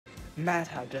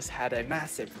Meta just had a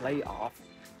massive layoff.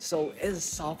 So is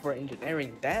software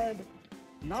engineering dead?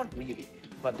 Not really,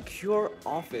 but the pure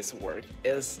office work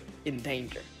is in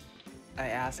danger. I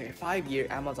asked a 5-year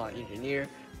Amazon engineer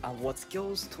what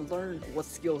skills to learn, what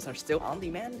skills are still on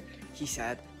demand. He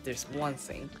said there's one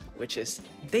thing, which is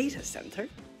data center.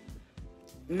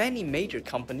 Many major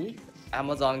companies,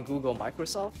 Amazon, Google,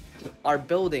 Microsoft, are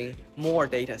building more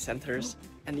data centers,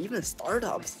 and even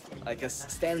startups, like a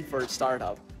Stanford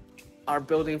startup, are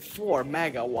building 4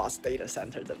 megawatts data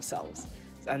center themselves.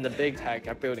 And the big tech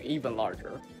are building even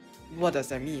larger. What does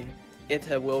that mean? It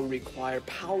will require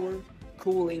power,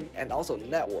 cooling, and also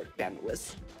network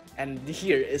bandwidth. And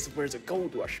here is where the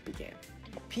gold rush began.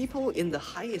 People in the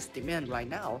highest demand right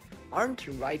now aren't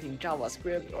writing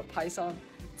JavaScript or Python,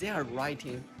 they are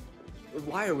writing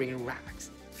wiring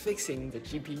racks, fixing the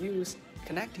GPUs,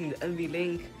 connecting the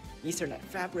NVLink, Ethernet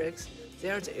fabrics. They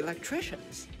are the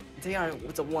electricians. They are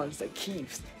the ones that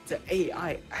keeps the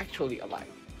AI actually alive.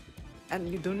 And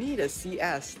you don't need a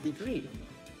CS degree.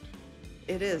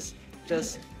 It is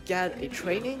just get a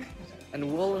training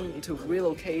and willing to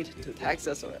relocate to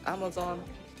Texas or Amazon.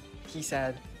 He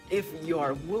said, if you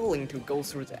are willing to go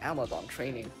through the Amazon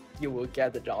training, you will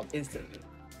get the job instantly.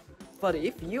 But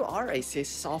if you are a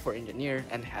software engineer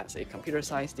and has a computer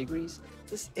science degrees,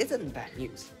 this isn't bad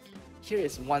news. Here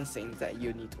is one thing that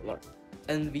you need to learn: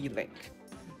 NVLink.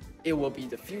 It will be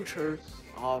the future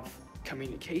of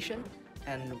communication,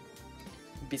 and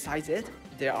besides it,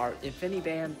 there are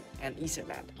InfiniBand and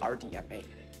Ethernet RDMA.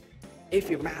 If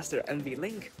you master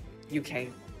NVLink, you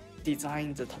can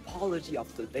design the topology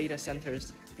of the data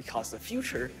centers, because the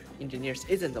future engineers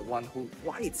isn't the one who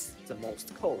writes the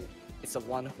most code, it's the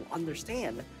one who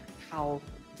understands how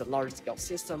the large-scale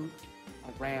system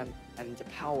ran and the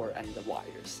power and the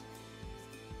wires.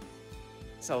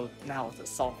 So now the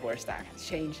software stack has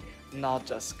changed, not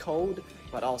just code,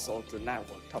 but also the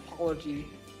network topology,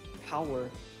 power,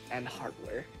 and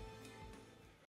hardware.